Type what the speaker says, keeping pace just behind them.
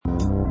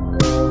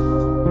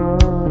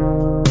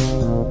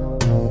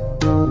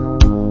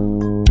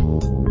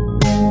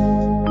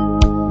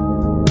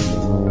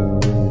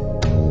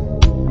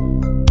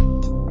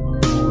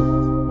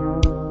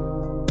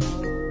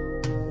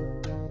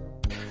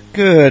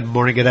Good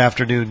morning, good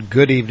afternoon,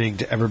 good evening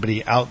to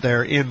everybody out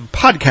there in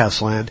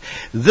podcast land.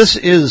 This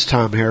is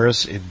Tom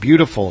Harris in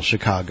beautiful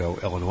Chicago,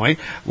 Illinois.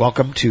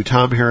 Welcome to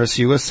Tom Harris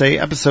USA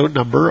episode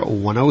number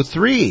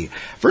 103.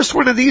 First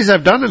one of these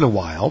I've done in a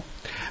while.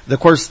 Of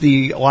course,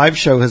 the live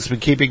show has been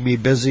keeping me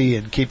busy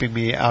and keeping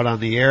me out on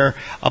the air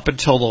up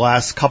until the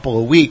last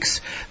couple of weeks.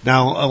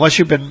 Now, unless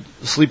you've been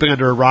sleeping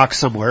under a rock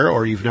somewhere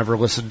or you've never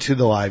listened to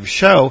the live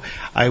show,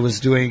 I was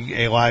doing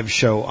a live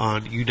show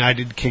on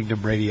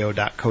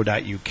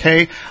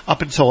UnitedKingdomRadio.co.uk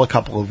up until a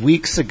couple of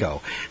weeks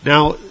ago.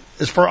 Now,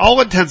 as for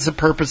all intents and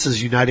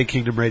purposes, United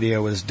Kingdom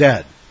Radio is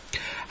dead.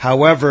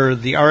 However,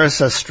 the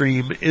RSS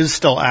stream is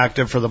still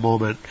active for the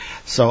moment,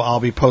 so I'll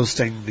be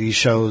posting these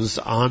shows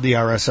on the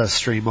RSS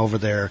stream over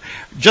there,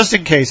 just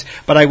in case.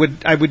 But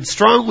I would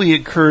strongly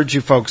encourage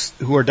you folks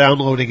who are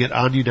downloading it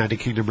on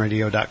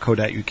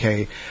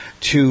UnitedKingdomRadio.co.uk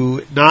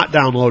to not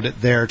download it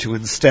there, to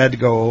instead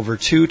go over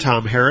to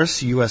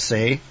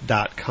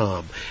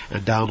TomHarrisUSA.com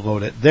and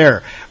download it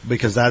there,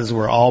 because that is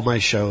where all my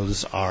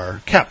shows are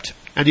kept.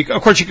 And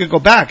of course, you can go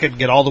back and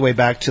get all the way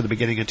back to the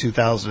beginning of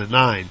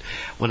 2009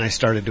 when I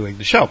started doing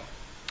the show.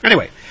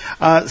 Anyway,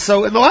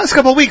 so in the last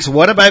couple of weeks,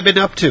 what have I been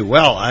up to?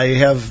 Well, I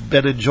have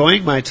been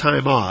enjoying my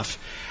time off.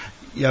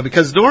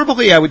 Because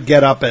normally I would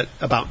get up at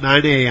about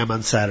 9 a.m.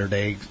 on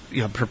Saturday,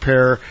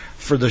 prepare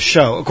for the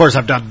show. Of course,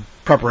 I've done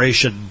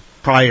preparation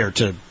prior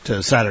to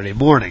Saturday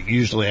morning.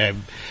 Usually I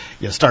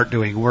start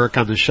doing work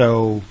on the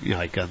show,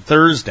 like on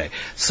Thursday.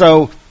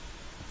 So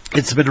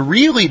it's been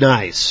really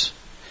nice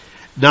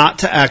not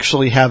to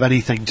actually have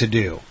anything to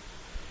do.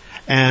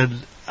 And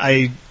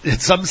in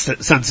some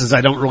senses,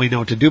 I don't really know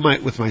what to do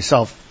with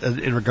myself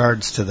in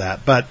regards to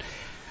that. But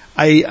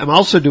I am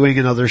also doing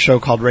another show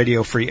called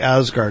Radio Free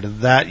Asgard, and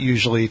that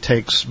usually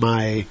takes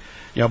my,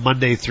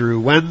 Monday through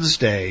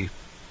Wednesday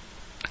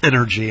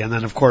energy. And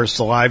then, of course,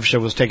 the live show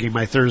was taking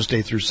my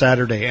Thursday through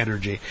Saturday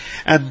energy.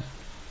 And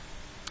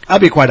I'll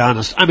be quite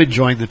honest, I'm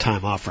enjoying the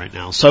time off right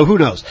now. So who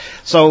knows?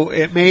 So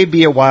it may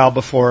be a while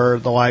before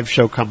the live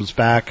show comes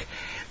back.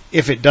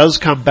 If it does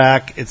come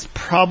back, it's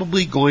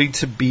probably going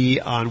to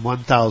be on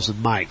 1000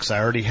 Mics. I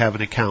already have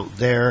an account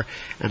there,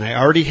 and I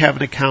already have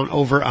an account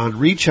over on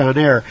Reach On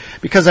Air,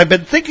 because I've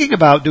been thinking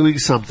about doing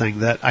something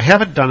that I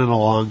haven't done in a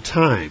long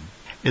time,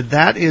 and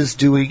that is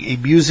doing a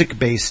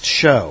music-based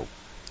show.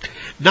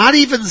 Not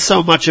even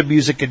so much a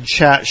music and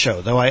chat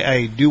show, though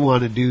I do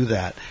want to do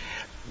that,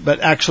 but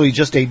actually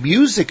just a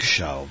music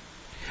show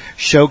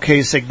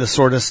showcasing the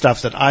sort of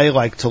stuff that I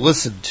like to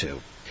listen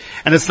to.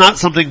 And it's not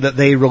something that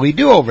they really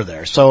do over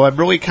there. So I'm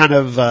really kind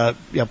of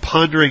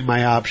pondering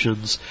my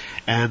options,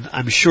 and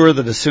I'm sure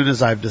that as soon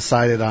as I've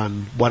decided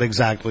on what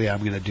exactly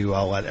I'm going to do,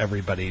 I'll let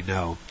everybody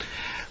know.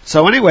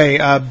 So anyway,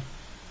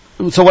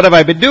 so what have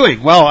I been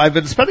doing? Well, I've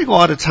been spending a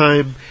lot of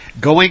time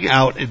going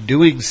out and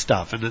doing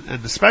stuff, and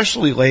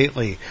especially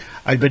lately,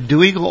 I've been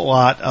doing a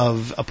lot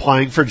of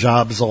applying for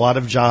jobs, a lot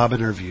of job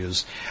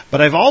interviews,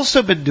 but I've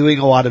also been doing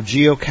a lot of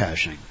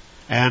geocaching.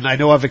 And I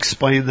know I've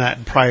explained that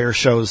in prior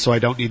shows, so I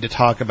don't need to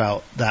talk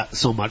about that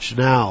so much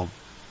now.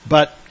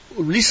 But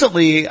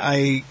recently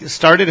I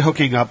started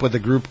hooking up with a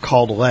group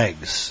called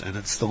LEGS, and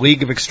it's the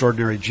League of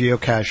Extraordinary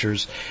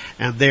Geocachers,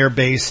 and they're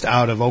based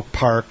out of Oak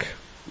Park,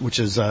 which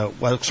is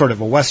sort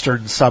of a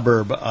western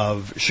suburb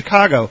of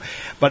Chicago.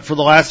 But for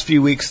the last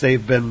few weeks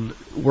they've been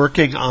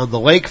working on the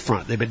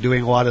lakefront. They've been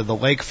doing a lot of the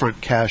lakefront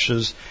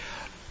caches,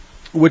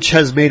 which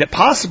has made it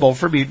possible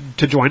for me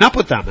to join up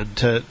with them and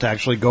to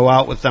actually go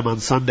out with them on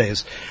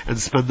Sundays and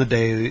spend the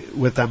day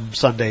with them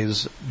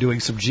Sundays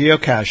doing some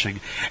geocaching.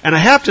 And I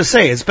have to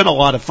say, it's been a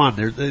lot of fun.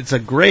 It's a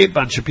great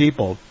bunch of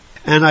people.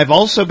 And I've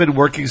also been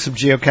working some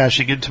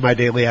geocaching into my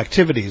daily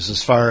activities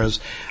as far as,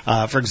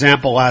 for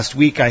example, last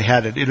week I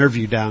had an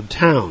interview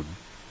downtown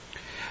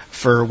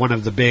for one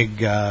of the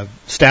big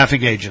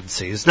staffing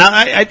agencies. Now,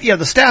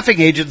 the staffing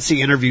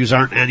agency interviews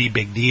aren't any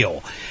big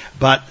deal,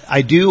 but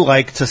I do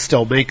like to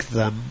still make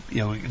them,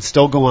 and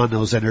still go on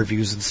those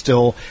interviews and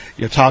still,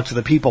 talk to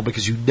the people,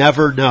 because you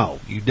never know.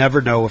 You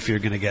never know if you're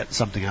going to get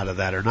something out of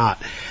that or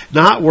not.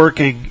 Not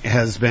working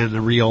has been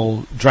a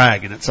real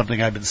drag, and it's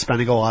something I've been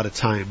spending a lot of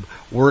time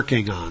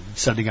working on,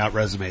 sending out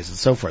resumes and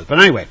so forth. But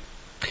anyway,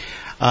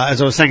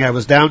 as I was saying, I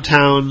was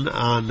downtown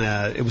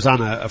it was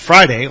on a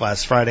Friday,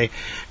 last Friday,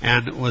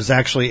 and was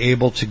actually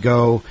able to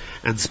go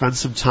and spend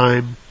some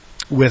time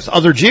with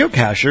other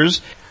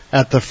geocachers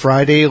at the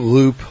Friday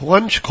Loop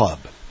Lunch Club.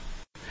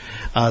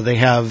 They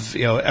have,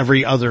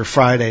 every other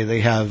Friday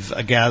they have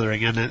a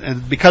gathering,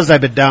 and because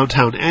I've been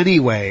downtown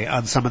anyway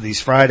on some of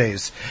these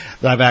Fridays,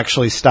 that I've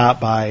actually stopped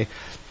by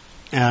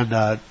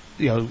and,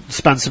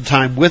 spent some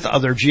time with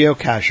other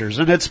geocachers,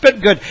 and it's been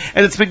good.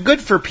 And it's been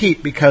good for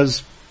Pete,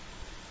 because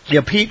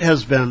Pete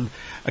has been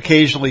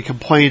occasionally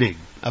complaining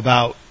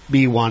about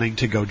me wanting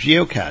to go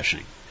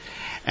geocaching.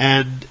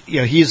 And,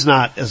 he's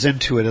not as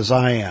into it as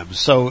I am.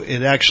 So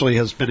it actually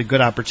has been a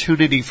good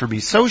opportunity for me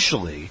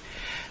socially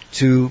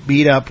to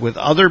meet up with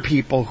other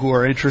people who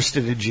are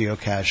interested in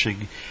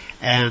geocaching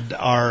and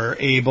are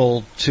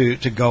able to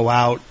go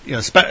out,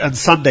 on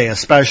Sunday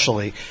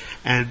especially,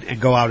 and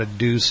go out and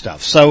do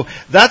stuff. So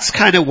that's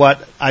kind of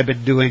what I've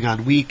been doing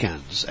on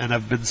weekends, and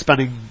I've been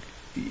spending,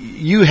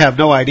 you have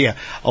no idea,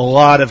 a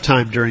lot of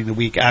time during the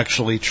week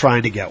actually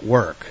trying to get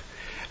work,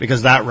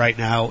 because that right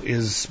now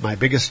is my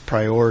biggest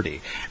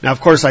priority. Now,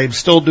 of course, I am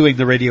still doing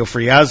the Radio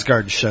Free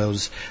Asgard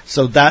shows,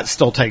 so that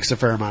still takes a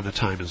fair amount of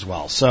time as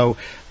well. So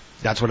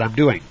that's what I'm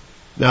doing.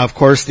 Now, of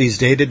course, these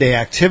day-to-day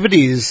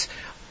activities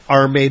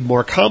are made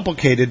more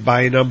complicated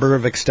by a number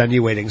of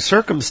extenuating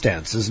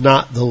circumstances,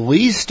 not the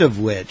least of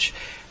which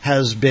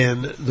has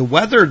been the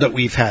weather that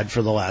we've had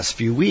for the last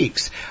few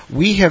weeks.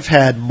 We have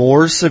had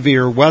more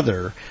severe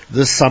weather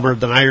this summer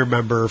than I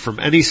remember from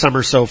any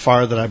summer so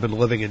far that I've been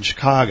living in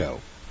Chicago.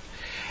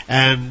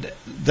 And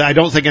I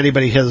don't think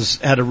anybody has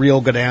had a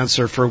real good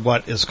answer for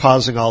what is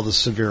causing all the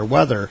severe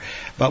weather,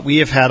 but we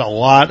have had a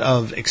lot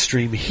of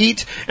extreme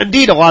heat.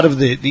 Indeed, a lot of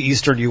the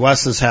eastern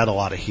U.S. has had a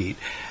lot of heat.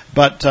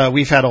 But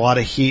we've had a lot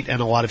of heat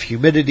and a lot of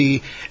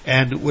humidity,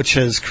 and which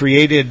has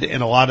created,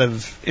 in a lot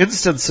of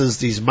instances,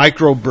 these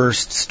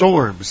microburst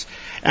storms.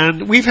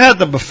 And we've had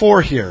them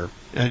before here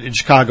in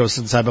Chicago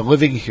since I've been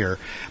living here.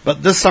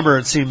 But this summer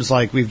it seems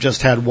like we've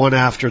just had one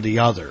after the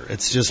other.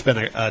 It's just been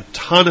a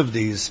ton of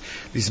these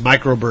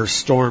microburst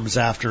storms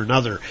after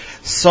another.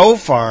 So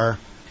far,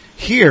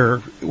 here,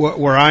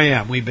 where I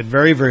am, we've been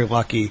very, very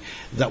lucky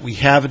that we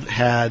haven't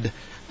had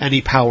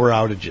any power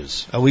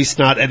outages, at least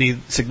not any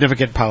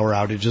significant power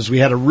outages. We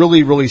had a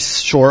really, really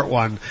short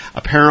one,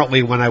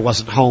 apparently when I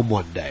wasn't home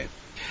one day.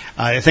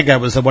 I think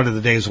that was one of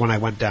the days when I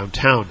went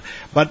downtown.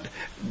 But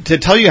to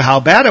tell you how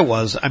bad it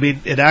was, I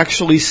mean, it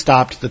actually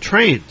stopped the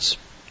trains.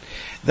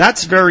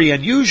 That's very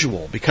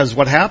unusual, because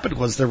what happened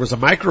was there was a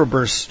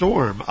microburst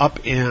storm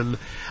up in,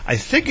 I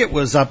think it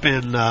was up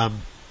in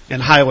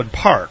Highland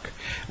Park,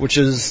 which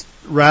is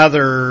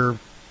rather,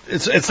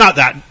 it's not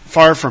that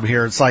far from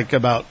here. It's like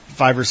about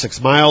 5 or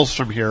 6 miles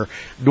from here,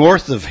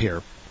 north of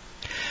here.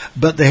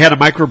 But they had a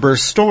microburst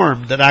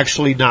storm that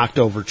actually knocked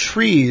over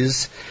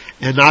trees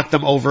and knocked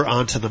them over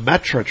onto the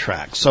metro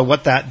track. So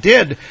what that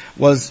did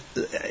was,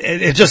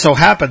 it just so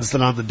happens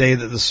that on the day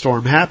that the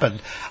storm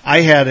happened,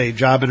 I had a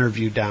job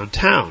interview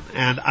downtown,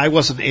 and I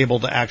wasn't able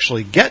to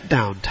actually get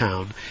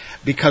downtown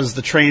because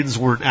the trains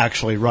weren't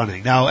actually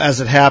running. Now, as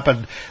it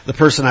happened, the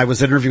person I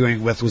was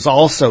interviewing with was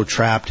also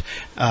trapped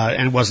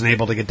and wasn't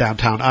able to get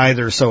downtown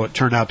either, so it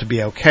turned out to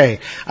be okay.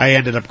 I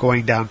ended up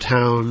going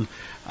downtown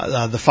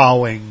the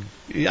following,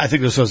 I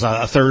think this was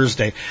a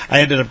Thursday.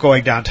 I ended up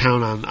going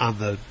downtown on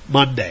the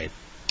Monday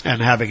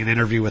and having an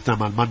interview with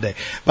them on Monday.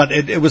 But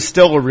it was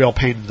still a real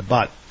pain in the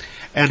butt.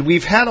 And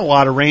we've had a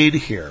lot of rain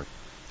here.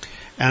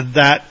 And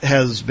that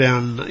has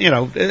been,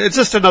 it's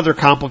just another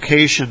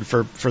complication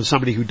for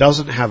somebody who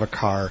doesn't have a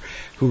car,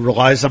 who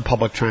relies on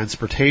public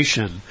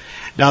transportation.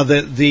 Now,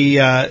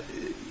 the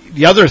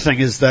other thing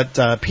is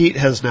that Pete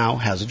has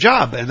a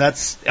job, and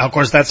that's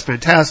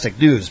fantastic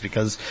news,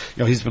 because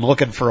he's been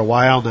looking for a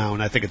while now,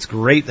 and I think it's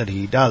great that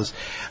he does.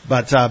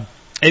 But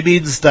it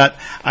means that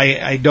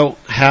I don't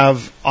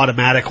have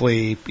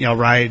automatically,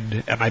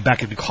 ride at my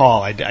beck and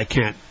call. I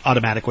can't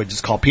automatically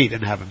just call Pete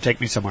and have him take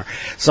me somewhere.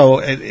 So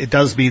it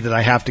does mean that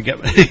I have to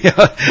get,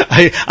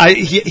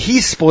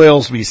 he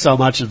spoils me so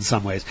much in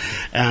some ways.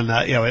 And,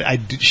 I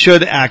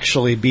should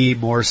actually be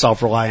more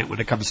self-reliant when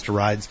it comes to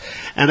rides.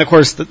 And of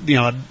course,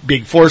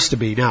 being forced to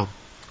be now.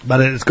 But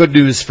it's good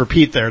news for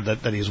Pete there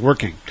that he's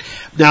working.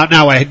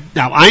 Now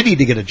I need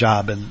to get a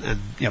job and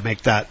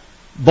make that,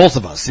 both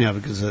of us,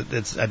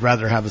 because I'd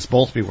rather have us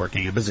both be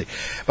working and busy.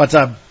 But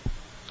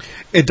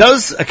it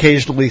does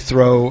occasionally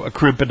throw a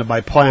crimp into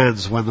my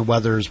plans when the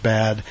weather is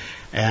bad,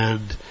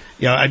 and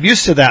I'm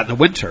used to that in the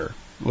winter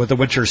with the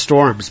winter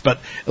storms. But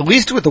at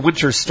least with the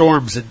winter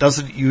storms, it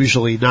doesn't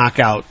usually knock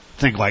out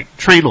things like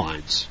train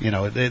lines.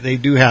 They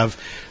do have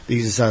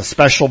these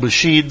special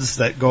machines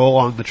that go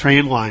along the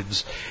train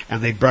lines,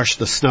 and they brush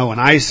the snow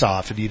and ice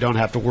off, and you don't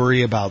have to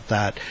worry about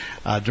that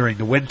during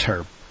the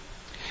winter.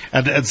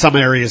 And some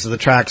areas of the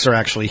tracks are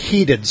actually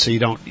heated, so you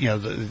don't,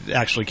 it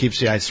actually keeps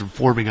the ice from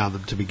forming on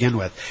them to begin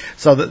with.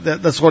 So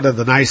that's one of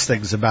the nice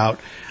things about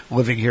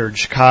living here in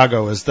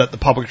Chicago, is that the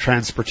public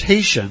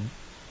transportation,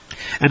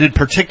 and in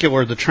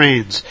particular the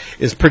trains,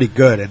 is pretty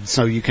good, and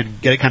so you can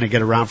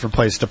get around from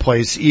place to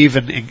place,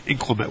 even in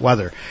inclement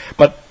weather.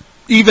 But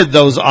even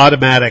those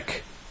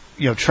automatic,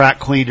 track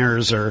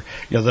cleaners, or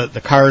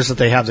the cars that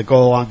they have that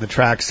go along the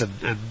tracks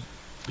and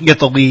get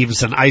the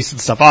leaves and ice and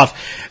stuff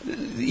off,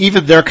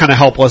 even they're kind of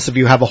helpless if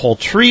you have a whole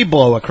tree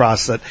blow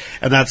across it,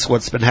 and that's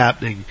what's been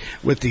happening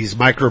with these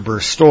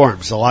microburst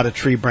storms. A lot of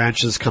tree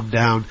branches come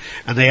down,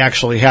 and they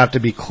actually have to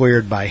be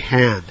cleared by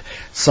hand.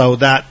 So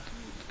that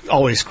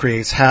always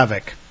creates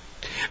havoc.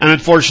 And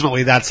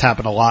unfortunately, that's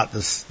happened a lot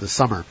this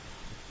summer.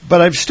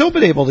 But I've still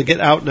been able to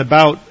get out and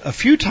about a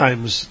few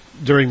times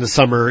during the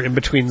summer in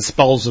between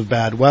spells of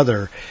bad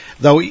weather.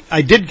 Though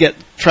I did get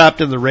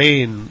trapped in the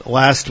rain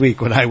last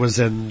week when I was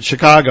in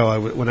Chicago,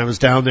 when I was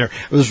down there.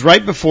 It was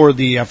right before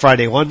the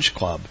Friday Lunch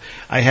Club.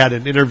 I had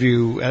an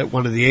interview at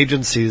one of the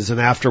agencies, and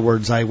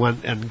afterwards I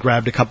went and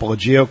grabbed a couple of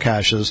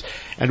geocaches,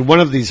 and one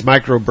of these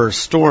microburst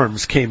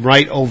storms came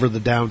right over the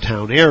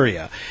downtown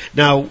area.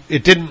 Now,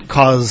 it didn't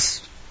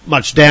cause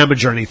much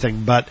damage or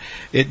anything, but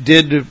it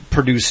did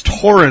produce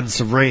torrents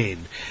of rain.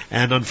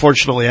 And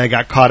unfortunately, I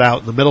got caught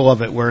out in the middle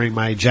of it wearing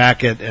my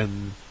jacket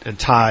and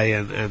tie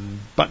and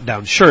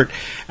button-down shirt.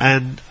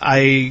 And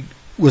I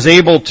was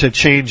able to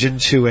change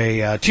into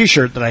a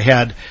t-shirt that I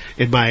had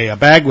in my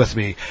bag with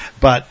me,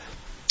 but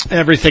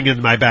everything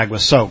in my bag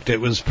was soaked. It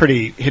was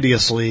pretty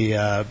hideously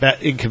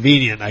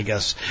inconvenient, I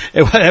guess.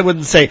 I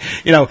wouldn't say,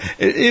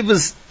 it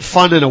was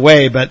fun in a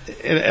way, but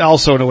it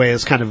also in a way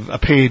is kind of a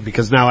pain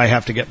because now I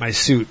have to get my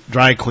suit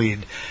dry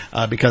cleaned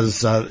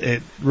because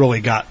it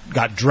really got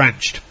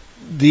drenched.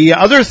 The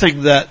other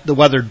thing that the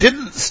weather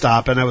didn't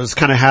stop, and I was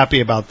kind of happy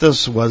about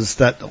this, was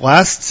that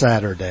last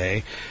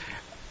Saturday,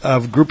 a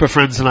group of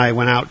friends and I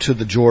went out to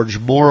the George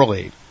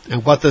Morley.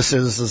 And what this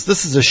is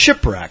this is a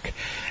shipwreck,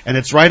 and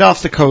it's right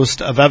off the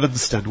coast of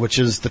Evanston, which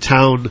is the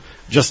town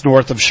just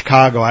north of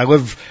Chicago.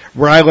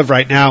 Where I live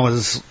right now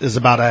is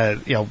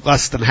about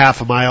less than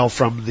half a mile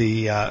from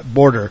the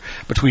border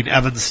between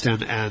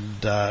Evanston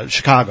and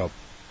Chicago.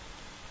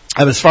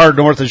 I'm as far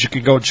north as you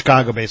can go in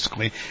Chicago,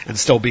 basically, and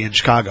still be in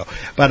Chicago.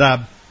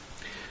 But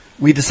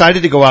we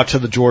decided to go out to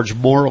the George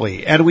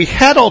Morley, and we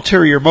had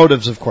ulterior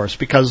motives, of course,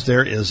 because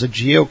there is a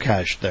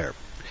geocache there.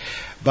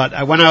 But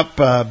I went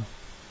up.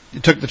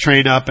 Took the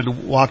train up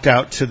and walked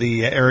out to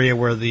the area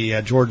where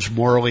the George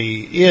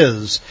Morley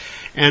is,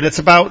 and it's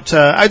about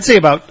I'd say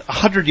about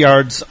 100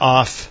 yards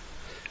off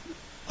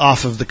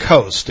of the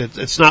coast.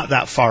 It's not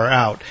that far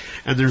out,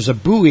 and there's a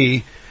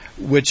buoy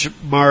which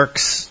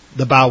marks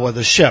the bow of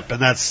the ship,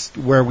 and that's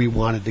where we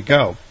wanted to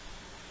go.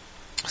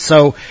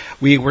 So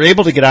we were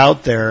able to get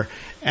out there,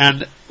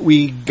 and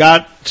we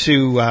got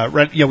to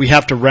rent. We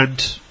have to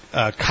rent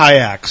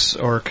kayaks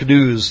or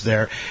canoes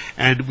there,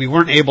 and we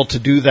weren't able to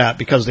do that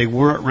because they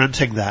weren't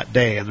renting that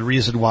day. And the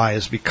reason why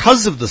is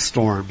because of the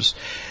storms,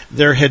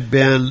 there had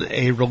been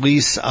a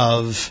release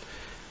of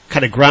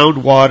kind of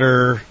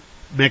groundwater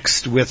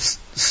mixed with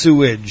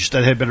sewage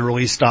that had been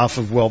released off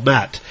of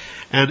Wilmette,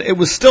 and it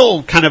was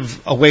still kind of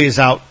a ways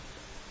out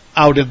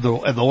in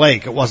the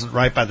lake. It wasn't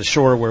right by the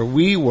shore where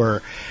we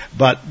were,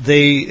 but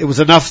it was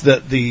enough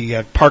that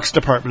the Parks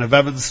Department of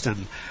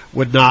Evanston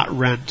would not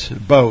rent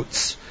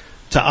boats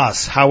to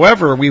us.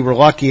 However, we were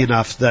lucky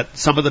enough that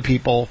some of the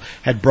people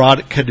had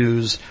brought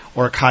canoes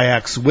or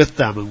kayaks with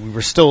them, and we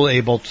were still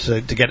able to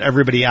get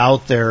everybody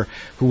out there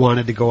who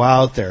wanted to go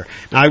out there.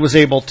 Now, I was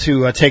able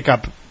to take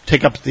up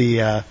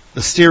the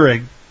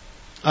steering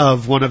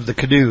of one of the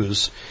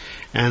canoes,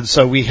 and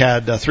so we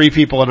had 3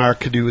 people in our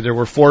canoe. There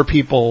were 4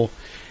 people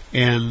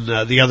in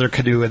the other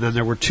canoe, and then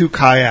there were 2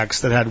 kayaks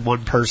that had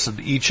 1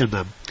 person each in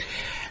them.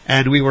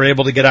 And we were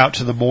able to get out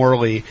to the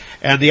Morley.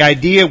 And the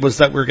idea was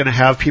that we were going to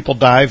have people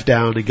dive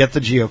down and get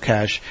the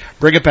geocache,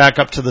 bring it back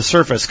up to the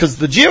surface, because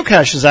the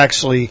geocache is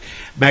actually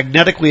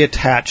magnetically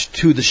attached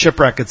to the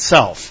shipwreck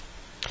itself.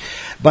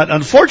 But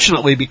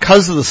unfortunately,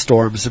 because of the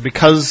storms and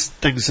because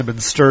things have been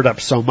stirred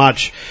up so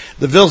much,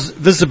 the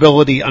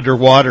visibility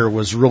underwater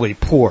was really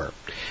poor.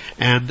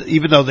 And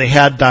even though they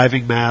had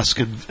diving masks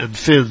and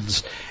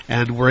fins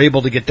and were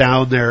able to get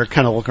down there,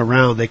 kind of look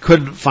around, they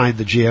couldn't find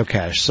the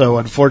geocache. So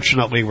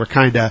unfortunately, we're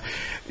kind of,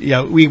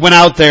 we went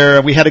out there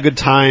and we had a good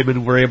time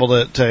and were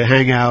able to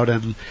hang out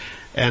and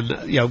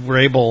we're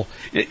able,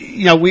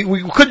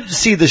 we couldn't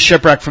see the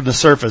shipwreck from the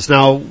surface.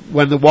 Now,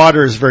 when the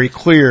water is very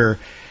clear,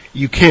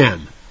 you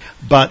can.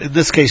 But in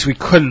this case, we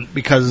couldn't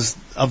because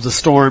of the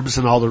storms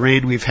and all the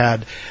rain we've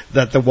had,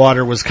 that the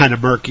water was kind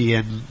of murky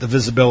and the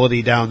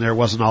visibility down there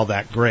wasn't all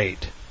that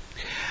great.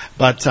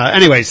 But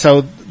anyway,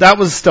 so that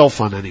was still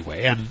fun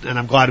anyway, and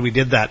I'm glad we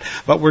did that.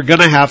 But we're going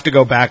to have to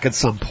go back at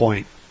some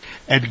point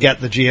and get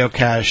the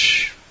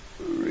geocache,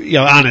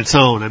 on its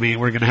own. I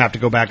mean, we're going to have to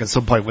go back at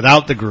some point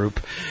without the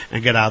group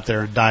and get out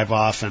there and dive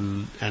off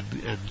and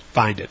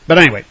find it. But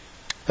anyway,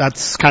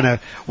 that's kind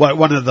of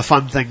one of the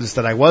fun things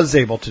that I was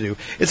able to do.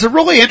 It's a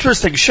really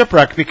interesting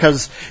shipwreck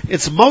because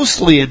it's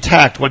mostly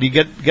intact. When you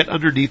get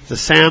underneath the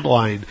sand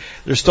line,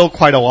 there's still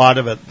quite a lot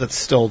of it that's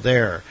still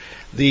there.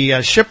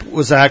 The ship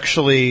was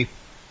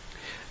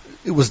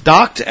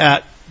docked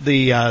at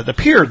the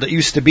pier that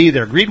used to be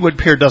there. Greenwood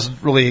Pier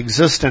doesn't really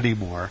exist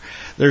anymore.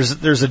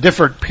 There's a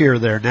different pier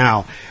there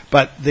now,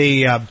 but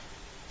the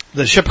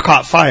ship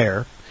caught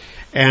fire.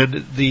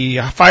 And the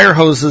fire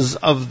hoses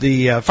of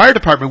the fire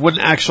department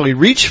wouldn't actually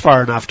reach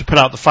far enough to put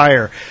out the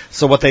fire.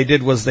 So what they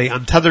did was they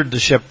untethered the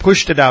ship,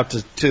 pushed it out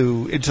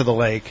into the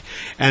lake,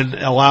 and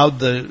allowed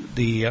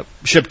the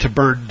ship to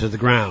burn to the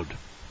ground,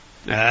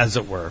 as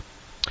it were.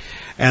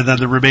 and then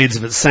the remains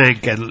of it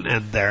sank,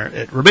 and there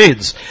it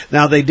remains.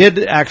 Now they did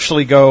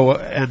actually go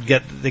and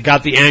they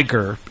got the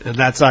anchor, and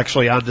that's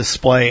actually on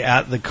display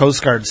at the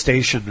Coast Guard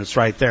station. It's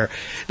right there.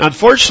 Now,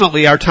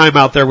 unfortunately, our time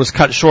out there was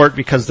cut short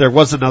because there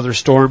was another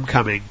storm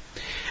coming.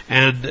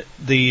 And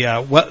the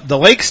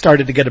lake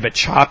started to get a bit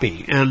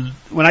choppy. And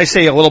when I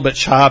say a little bit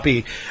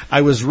choppy,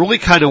 I was really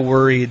kind of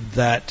worried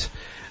that,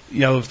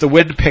 if the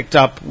wind picked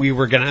up, we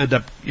were going to end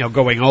up,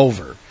 going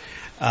over.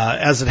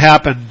 As it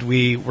happened,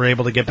 we were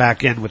able to get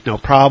back in with no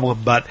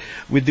problem, but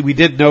we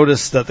did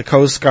notice that the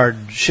Coast Guard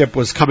ship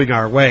was coming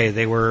our way.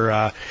 There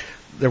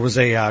was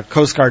a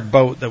Coast Guard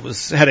boat that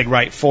was heading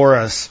right for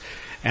us.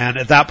 And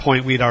at that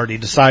point, we'd already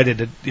decided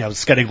that,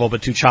 it's getting a little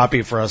bit too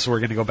choppy for us. So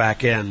we're going to go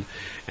back in,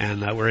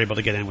 and we're able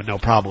to get in with no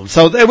problem.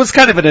 So it was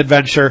kind of an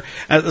adventure.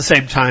 At the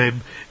same time,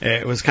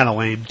 it was kind of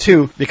lame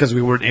too because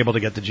we weren't able to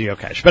get the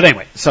geocache. But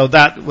anyway, so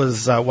that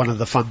was one of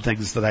the fun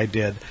things that I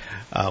did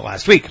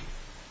last week.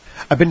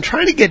 I've been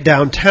trying to get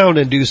downtown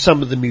and do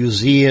some of the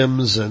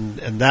museums and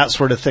that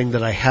sort of thing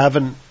that I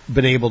haven't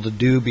been able to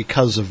do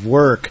because of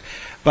work,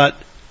 but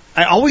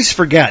I always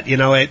forget,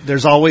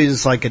 there's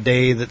always like a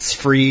day that's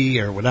free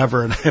or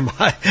whatever, and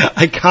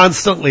I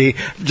constantly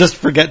just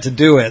forget to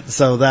do it.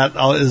 So that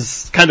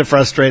is kind of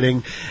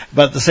frustrating,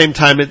 but at the same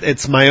time,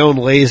 it's my own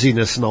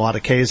laziness in a lot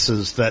of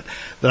cases that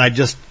I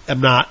just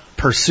am not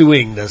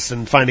pursuing this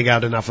and finding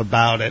out enough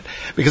about it,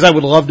 because I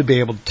would love to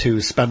be able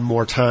to spend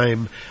more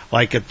time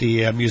like at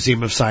the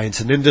Museum of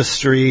Science and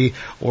Industry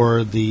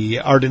or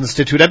the Art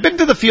Institute. I've been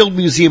to the Field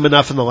Museum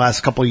enough in the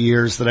last couple of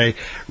years that I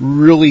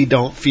really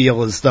don't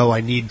feel as though I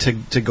need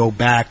to go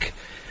back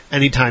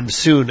anytime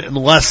soon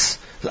unless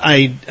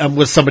I am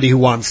with somebody who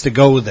wants to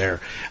go there,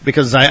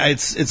 because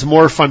it's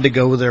more fun to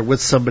go there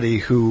with somebody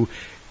who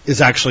is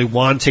actually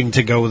wanting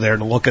to go there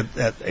and look at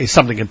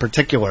something in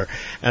particular,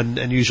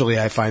 and usually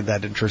I find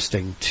that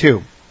interesting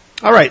too.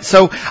 All right,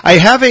 so I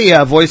have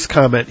a voice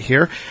comment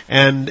here,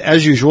 and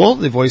as usual,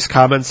 the voice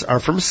comments are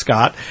from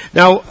Scott.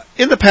 Now,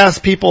 in the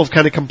past, people have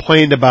kind of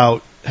complained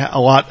about a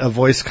lot of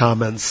voice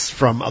comments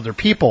from other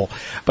people,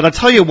 but I'll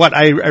tell you what,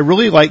 I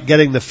really like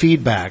getting the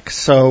feedback.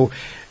 So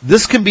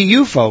this can be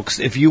you folks.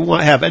 If you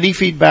have any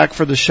feedback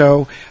for the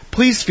show,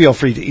 please feel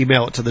free to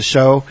email it to the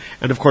show.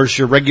 And of course,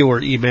 your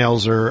regular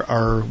emails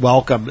are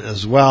welcome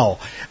as well,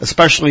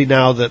 especially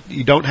now that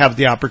you don't have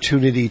the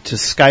opportunity to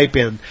Skype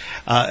in.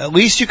 At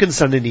least you can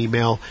send an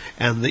email,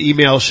 and the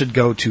email should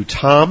go to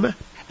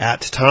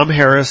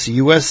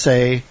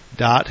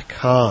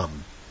tom@tomharrisusa.com.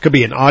 Could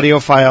be an audio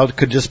file,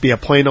 could just be a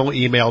plain old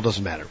email,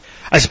 doesn't matter.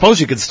 I suppose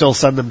you could still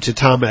send them to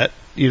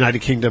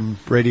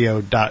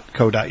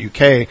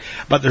tom@unitedkingdomradio.co.uk,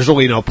 but there's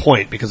really no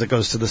point because it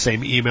goes to the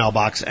same email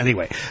box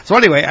anyway. So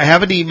anyway, I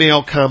have an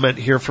email comment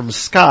here from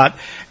Scott,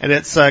 and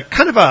it's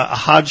kind of a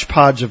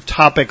hodgepodge of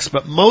topics,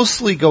 but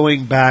mostly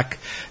going back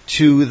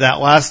to that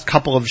last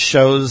couple of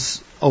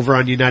shows over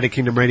on United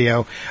Kingdom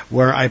Radio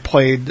where I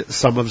played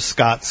some of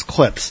Scott's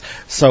clips.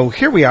 So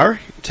here we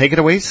are. Take it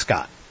away,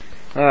 Scott.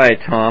 Hi,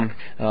 Tom.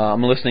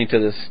 I'm listening to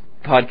this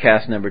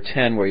podcast number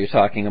 10 where you're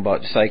talking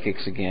about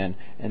psychics again,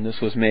 and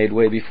this was made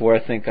way before I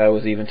think I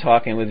was even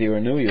talking with you or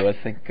knew you. I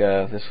think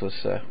this was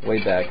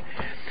way back.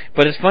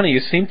 But it's funny,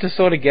 you seem to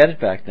sort of get it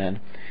back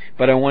then,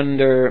 but I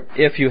wonder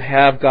if you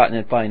have gotten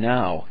it by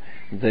now,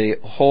 the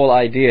whole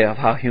idea of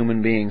how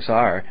human beings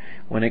are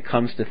when it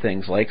comes to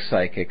things like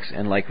psychics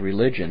and like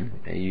religion.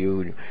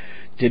 You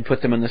did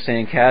put them in the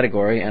same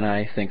category, and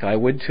I think I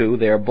would too.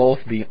 They're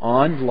both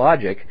beyond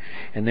logic,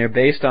 and they're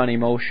based on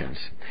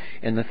emotions.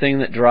 And the thing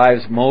that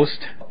drives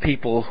most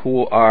people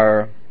who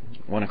are,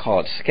 I want to call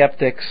it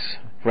skeptics,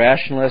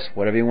 rationalists,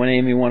 whatever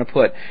name you want to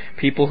put,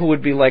 people who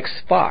would be like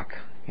Spock.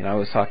 I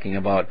was talking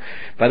about,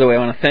 by the way, I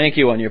want to thank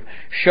you on your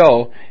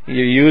show.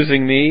 You're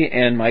using me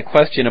and my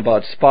question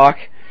about Spock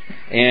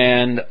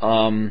and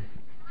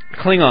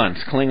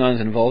Klingons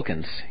and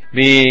Vulcans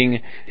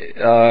being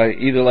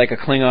either like a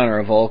Klingon or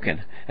a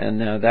Vulcan.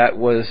 And that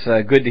was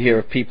good to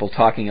hear people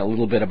talking a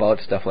little bit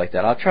about stuff like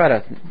that. I'll try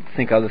to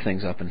think other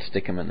things up and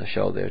stick them in the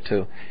show there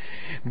too.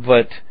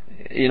 But,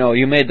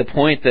 you made the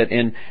point that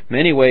in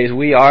many ways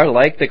we are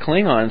like the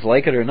Klingons,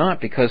 like it or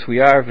not, because we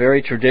are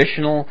very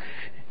traditional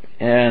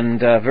and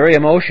very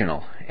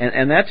emotional.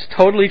 And that's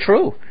totally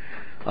true.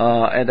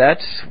 And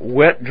that's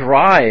what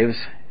drives,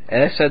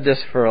 and I've said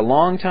this for a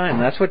long time,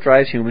 that's what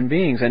drives human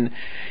beings. And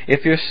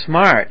if you're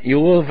smart, you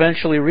will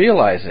eventually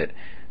realize it.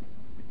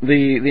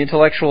 The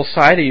intellectual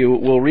side of you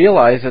will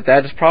realize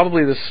that is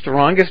probably the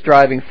strongest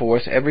driving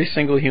force every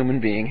single human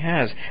being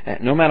has.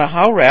 No matter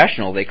how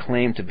rational they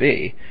claim to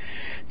be,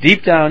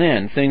 deep down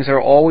in, things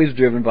are always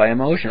driven by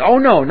emotion. Oh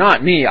no,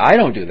 not me, I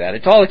don't do that.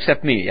 It's all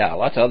except me. Yeah,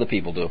 lots of other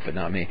people do it, but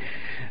not me.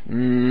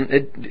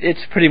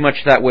 It's pretty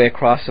much that way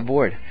across the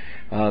board.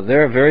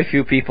 There are very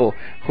few people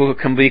who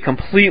can be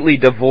completely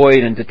devoid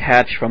and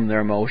detached from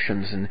their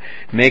emotions and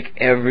make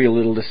every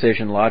little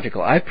decision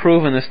logical. I've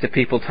proven this to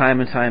people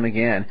time and time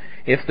again.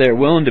 If they're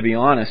willing to be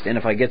honest, and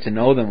if I get to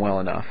know them well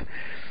enough,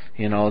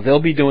 they'll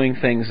be doing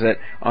things that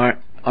aren't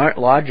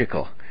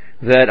logical.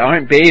 that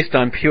aren't based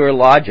on pure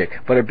logic,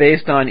 but are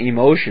based on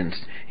emotions.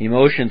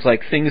 Emotions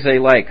like things they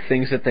like,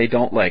 things that they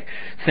don't like,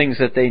 things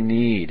that they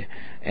need,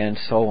 and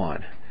so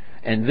on.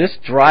 And this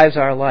drives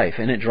our life,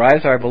 and it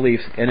drives our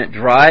beliefs, and it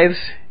drives,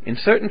 in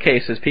certain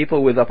cases,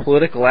 people with a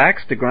political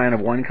axe to grind of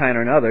one kind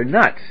or another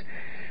nuts,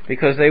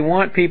 because they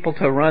want people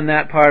to run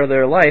that part of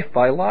their life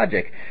by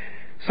logic.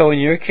 So in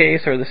your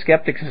case, or the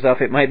skeptics and stuff,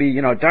 it might be,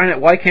 darn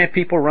it, why can't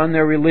people run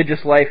their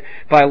religious life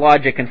by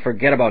logic and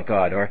forget about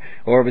God?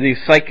 Or these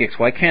psychics,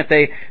 why can't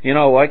they,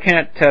 why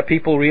can't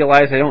people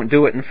realize they don't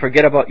do it and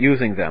forget about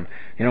using them?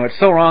 It's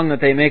so wrong that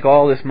they make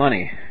all this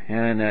money,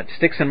 and it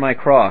sticks in my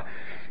craw.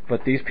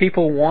 But these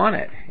people want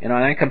it. And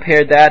I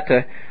compared that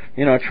to,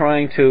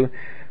 trying to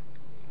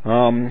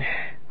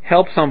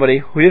help somebody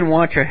who didn't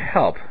want your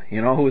help,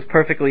 who was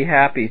perfectly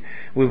happy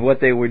with what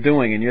they were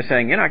doing, and you're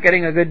saying, you're not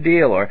getting a good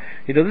deal, or,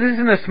 this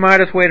isn't the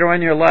smartest way to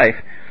run your life.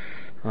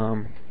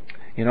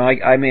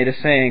 I made a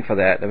saying for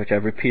that, which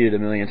I've repeated a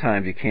million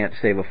times: you can't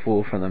save a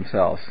fool from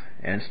themselves.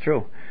 And it's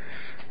true.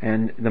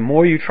 And the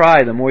more you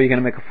try, the more you're going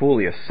to make a fool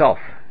of yourself,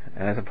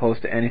 as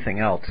opposed to anything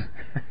else.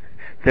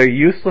 They're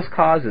useless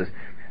causes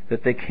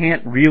that they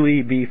can't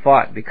really be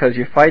fought, because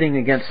you're fighting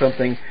against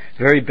something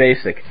very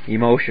basic,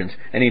 emotions.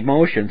 And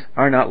emotions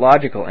are not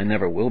logical and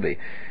never will be.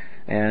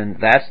 And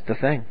that's the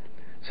thing.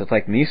 So it's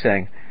like me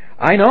saying,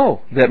 I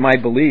know that my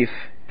belief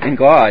in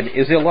God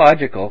is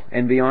illogical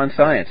and beyond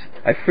science.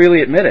 I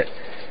freely admit it.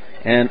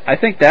 And I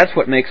think that's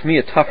what makes me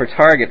a tougher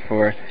target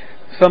for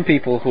some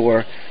people who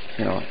are,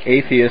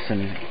 atheists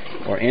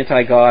or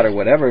anti-God or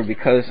whatever,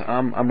 because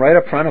I'm right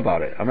up front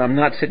about it. I'm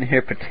not sitting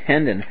here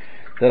pretending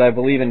that I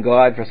believe in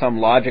God for some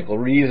logical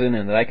reason,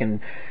 and that I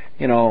can,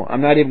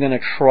 I'm not even going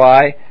to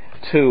try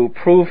to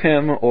prove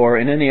Him or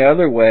in any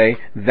other way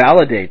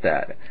validate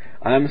that.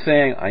 I'm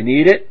saying I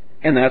need it,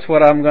 and that's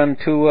what I'm going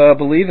to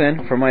believe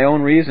in for my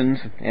own reasons,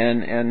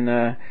 and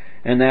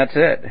that's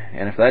it.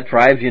 And if that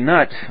drives you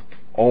nuts,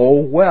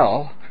 oh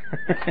well.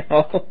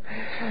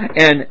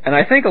 And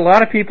I think a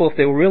lot of people, if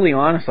they were really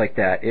honest like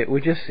that, it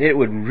would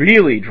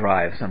really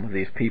drive some of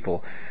these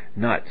people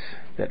nuts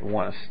that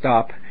want to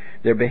stop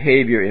their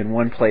behavior in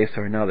one place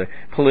or another,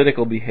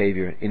 political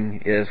behavior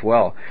as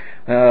well.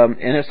 And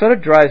it sort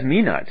of drives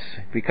me nuts,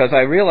 because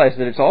I realize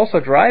that it's also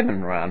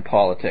driving around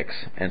politics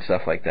and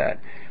stuff like that.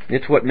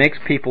 It's what makes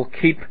people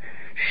keep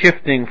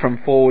shifting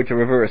from forward to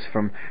reverse,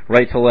 from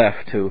right to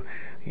left to,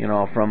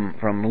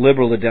 from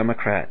liberal to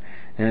Democrat,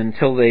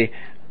 until they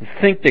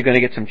think they're going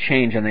to get some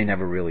change, and they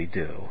never really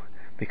do,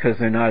 because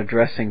they're not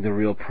addressing the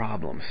real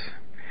problems.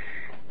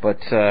 But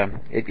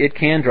it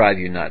can drive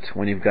you nuts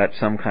when you've got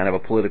some kind of a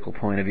political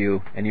point of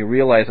view, and you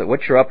realize that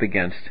what you're up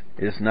against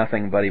is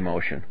nothing but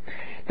emotion.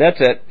 That's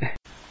it.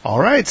 All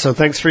right, so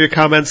thanks for your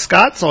comments,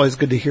 Scott. It's always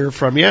good to hear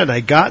from you. And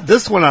I got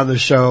this one on the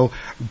show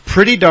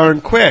pretty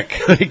darn quick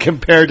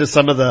compared to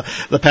some of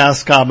the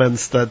past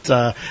comments that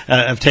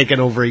have taken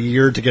over a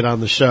year to get on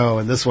the show,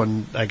 and this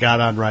one I got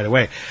on right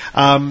away.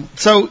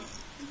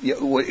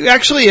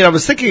 Actually, I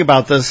was thinking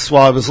about this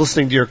while I was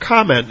listening to your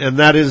comment, and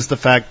that is the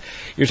fact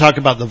you're talking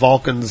about the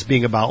Vulcans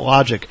being about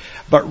logic.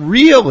 But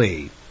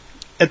really,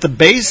 at the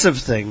base of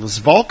things,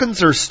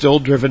 Vulcans are still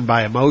driven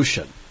by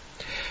emotion.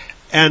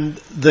 And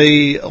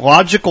the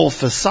logical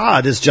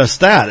facade is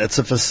just that. It's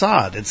a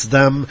facade. It's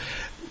them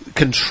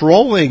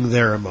controlling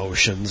their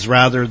emotions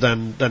rather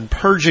than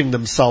purging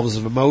themselves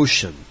of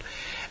emotion.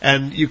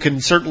 And you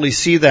can certainly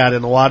see that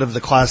in a lot of the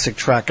classic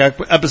Trek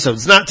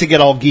episodes. Not to get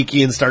all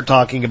geeky and start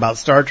talking about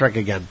Star Trek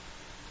again,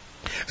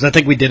 because I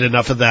think we did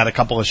enough of that a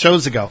couple of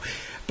shows ago.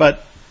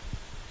 But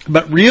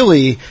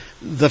really,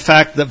 the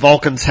fact that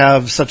Vulcans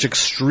have such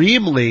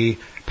extremely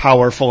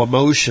powerful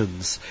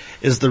emotions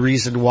is the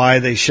reason why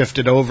they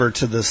shifted over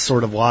to this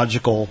sort of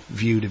logical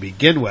view to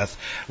begin with,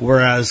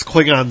 whereas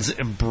Klingons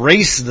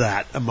embrace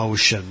that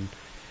emotion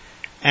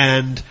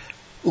and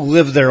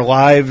live their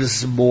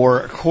lives more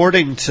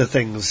according to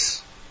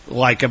things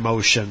like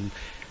emotion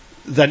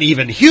than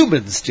even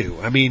humans do.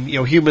 I mean,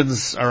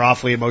 humans are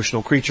awfully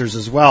emotional creatures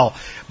as well,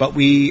 but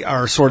we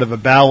are sort of a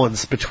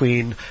balance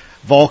between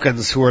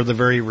Vulcans, who are the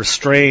very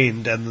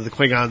restrained, and the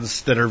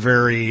Klingons that are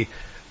very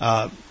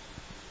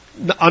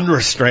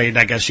unrestrained,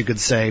 I guess you could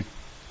say,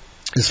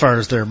 as far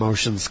as their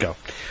emotions go.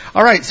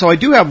 All right, so I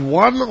do have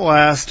one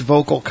last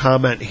vocal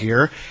comment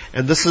here,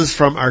 and this is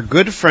from our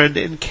good friend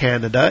in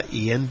Canada,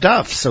 Ian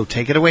Duff. So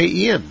take it away,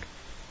 Ian.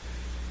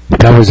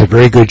 That was a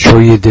very good show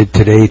you did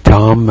today,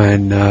 Tom,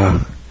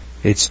 and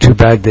it's too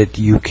bad that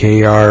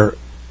UKR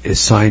is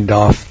signed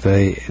off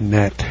the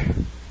net.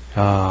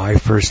 I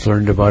first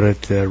learned about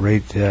it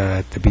right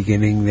at the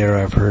beginning there.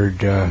 I've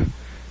heard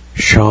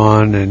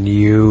Sean and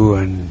you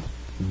and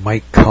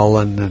Mike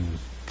Cullen and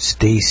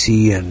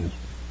Stacy and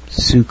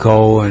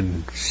Suko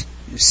and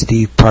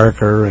Steve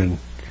Parker and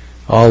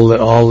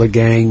all the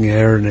gang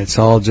there, and it's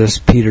all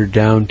just petered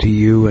down to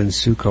you and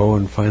Suko,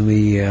 and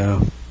finally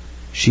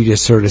she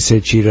just sort of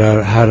said she'd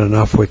had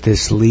enough with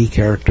this Lee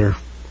character.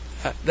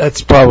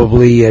 That's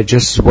probably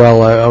just as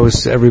well.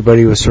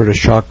 Everybody was sort of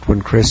shocked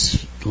when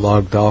Chris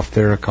logged off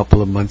there a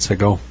couple of months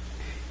ago.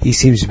 he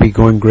seems to be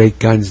going great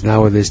guns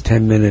now with his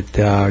 10-minute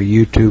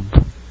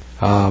YouTube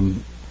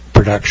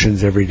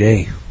productions every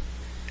day.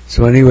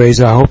 So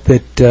anyways, I hope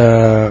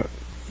that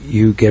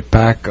you get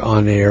back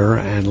on air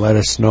and let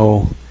us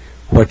know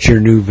what your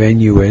new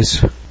venue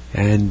is.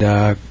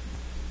 And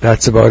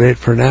that's about it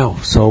for now.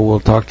 So we'll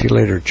talk to you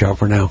later. Ciao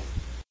for now.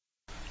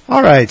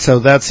 All right, so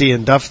that's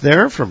Ian Duff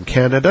there from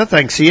Canada.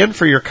 Thanks, Ian,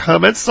 for your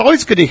comments. It's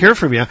always good to hear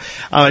from you.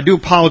 I do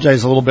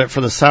apologize a little bit for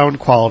the sound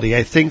quality.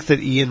 I think that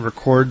Ian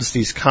records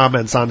these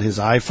comments on his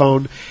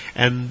iPhone,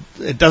 and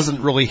it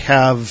doesn't really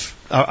have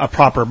a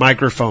proper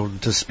microphone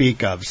to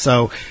speak of,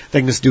 so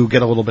things do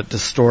get a little bit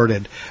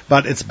distorted.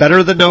 But it's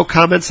better than no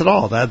comments at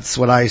all. That's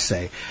what I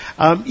say.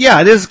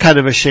 Yeah, it is kind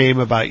of a shame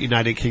about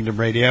United Kingdom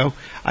Radio.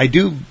 I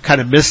do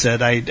kind of miss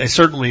it. I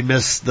certainly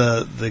miss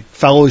the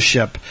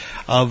fellowship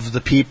of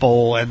the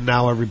people, and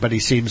now everybody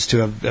seems to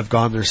have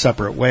gone their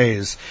separate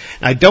ways.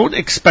 I don't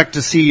expect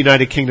to see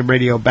United Kingdom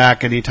Radio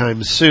back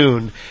anytime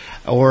soon,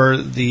 or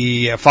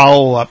the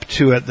follow-up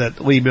to it that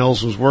Lee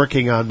Mills was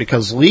working on,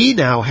 because Lee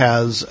now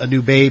has a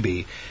new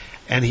baby,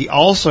 and he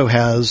also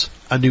has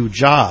a new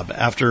job.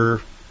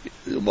 After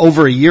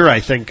over a year,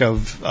 I think,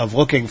 of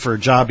looking for a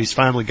job, he's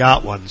finally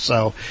got one.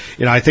 So,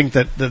 I think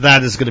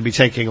that is going to be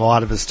taking a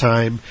lot of his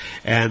time,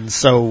 and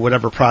so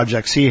whatever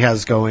projects he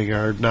has going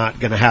are not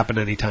going to happen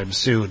anytime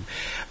soon.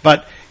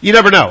 But you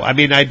never know. I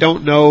mean, I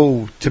don't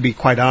know, to be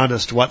quite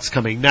honest, what's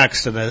coming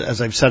next, and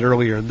as I've said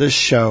earlier in this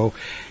show,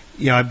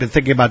 I've been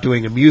thinking about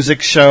doing a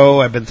music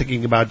show. I've been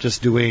thinking about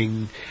just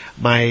doing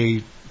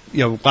my,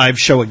 live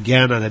show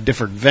again on a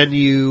different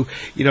venue.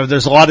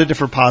 There's a lot of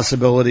different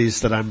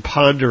possibilities that I'm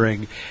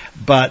pondering,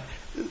 but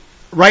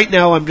right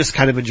now I'm just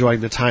kind of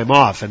enjoying the time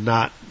off and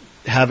not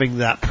having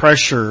that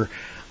pressure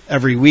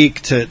every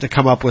week to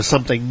come up with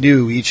something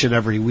new each and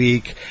every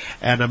week.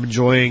 And I'm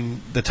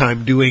enjoying the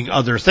time doing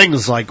other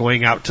things like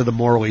going out to the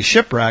Morley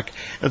Shipwreck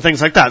and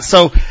things like that.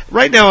 So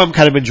right now I'm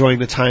kind of enjoying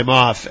the time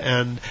off,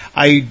 and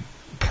I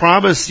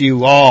promise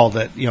you all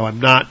that, I'm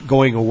not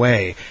going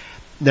away.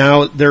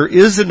 Now, there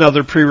is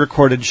another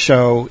pre-recorded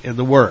show in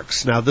the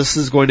works. Now, this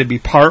is going to be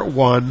part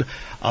one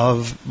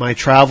of my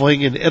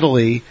traveling in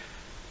Italy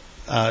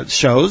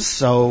shows.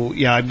 So,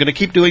 yeah, I'm going to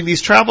keep doing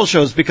these travel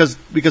shows because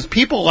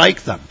people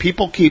like them.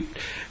 People keep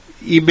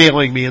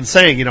emailing me and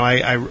saying,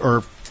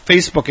 or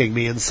Facebooking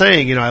me and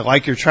saying, I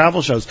like your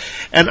travel shows.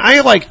 And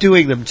I like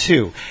doing them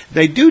too.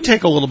 They do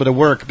take a little bit of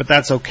work, but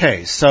that's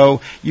okay.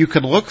 So you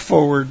can look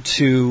forward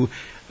to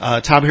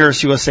Tom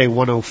Harris USA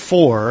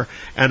 104,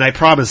 and I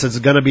promise it's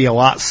going to be a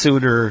lot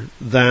sooner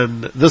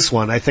than this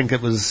one. I think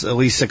it was at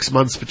least 6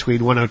 months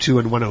between 102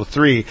 and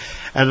 103,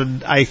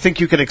 and I think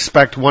you can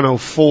expect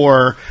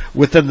 104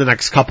 within the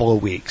next couple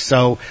of weeks.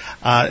 So,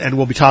 and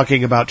we'll be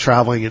talking about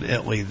traveling in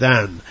Italy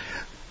then.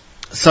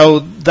 So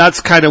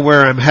that's kind of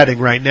where I'm heading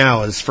right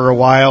now, is for a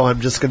while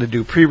I'm just going to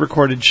do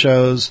pre-recorded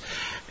shows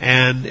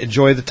and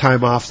enjoy the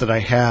time off that I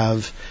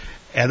have,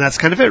 and that's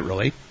kind of it,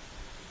 really.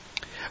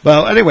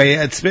 Well, anyway,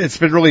 it's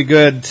been really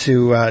good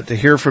to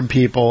hear from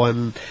people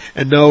and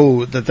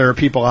know that there are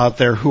people out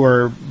there who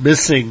are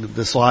missing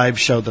this live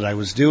show that I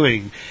was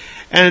doing,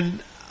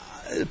 and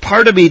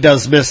part of me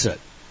does miss it.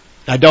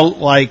 I don't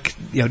like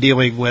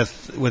dealing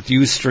with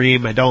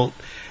Ustream. I don't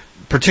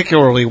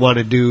particularly want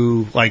to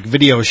do like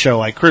video show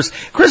like Chris.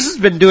 Chris has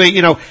been doing.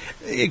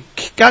 It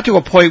got to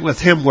a point with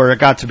him where it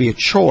got to be a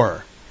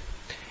chore,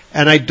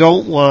 and I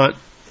don't want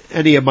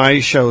any of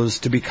my shows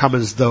to become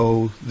as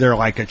though they're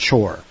like a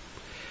chore.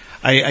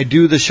 I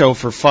do the show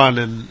for fun,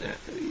 and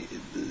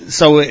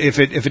so if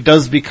it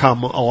does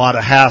become a lot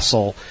of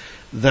hassle,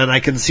 then I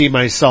can see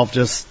myself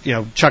just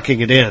chucking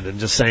it in and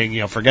just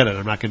saying forget it,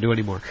 I'm not going to do it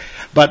anymore.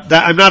 But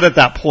I'm not at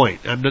that point.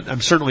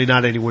 I'm certainly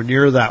not anywhere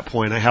near that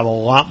point. I have a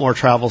lot more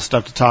travel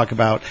stuff to talk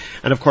about,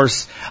 and of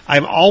course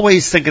I'm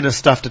always thinking of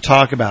stuff to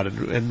talk about.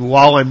 And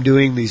while I'm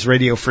doing these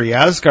Radio Free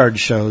Asgard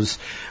shows,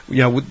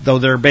 though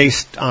they're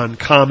based on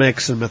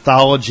comics and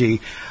mythology,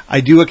 I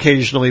do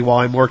occasionally, while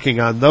I'm working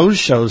on those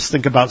shows,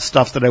 think about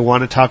stuff that I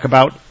want to talk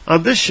about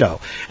on this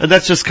show. And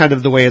that's just kind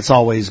of the way it's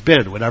always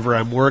been. Whatever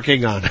I'm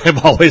working on, I'm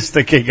always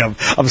thinking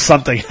of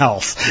something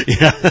else.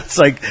 Yeah, it's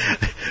like,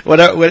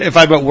 if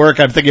I'm at work,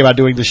 I'm thinking about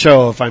doing the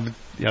show. If I'm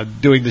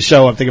doing the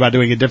show, I'm thinking about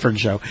doing a different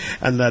show.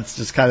 And that's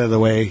just kind of the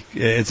way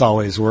it's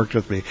always worked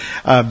with me.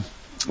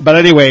 But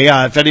anyway,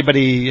 if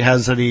anybody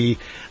has any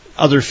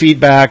other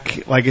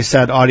feedback, like I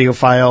said, audio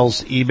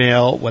files,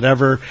 email,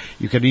 whatever,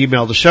 you can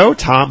email the show,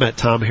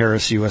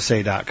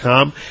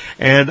 tom@tomharrisusa.com.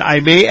 And I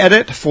may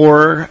edit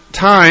for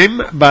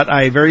time, but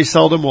I very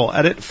seldom will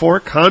edit for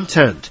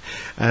content.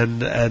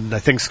 And I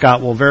think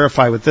Scott will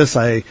verify with this.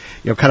 I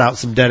cut out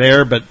some dead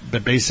air, but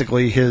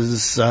basically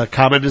his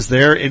comment is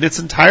there in its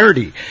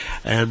entirety.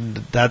 And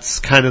that's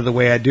kind of the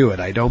way I do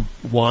it. I don't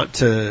want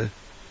to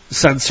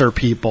censor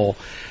people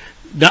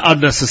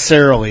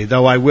unnecessarily,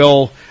 though I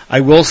will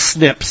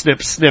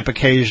snip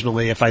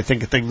occasionally if I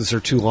think things are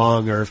too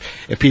long, or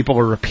if people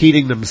are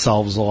repeating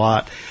themselves a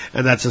lot,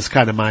 and that's just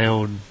kind of my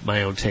own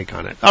take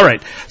on it. All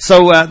right,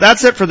 so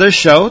that's it for this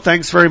show.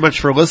 Thanks very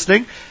much for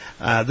listening.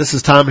 This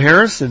is Tom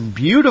Harris in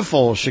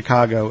beautiful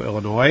Chicago,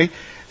 Illinois,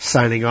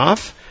 signing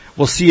off.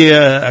 We'll see you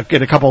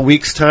in a couple of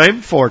weeks'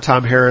 time for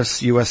Tom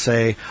Harris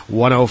USA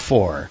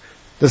 104.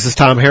 This is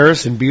Tom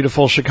Harris in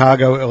beautiful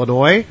Chicago,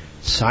 Illinois,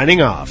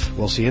 signing off.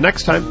 We'll see you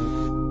next time.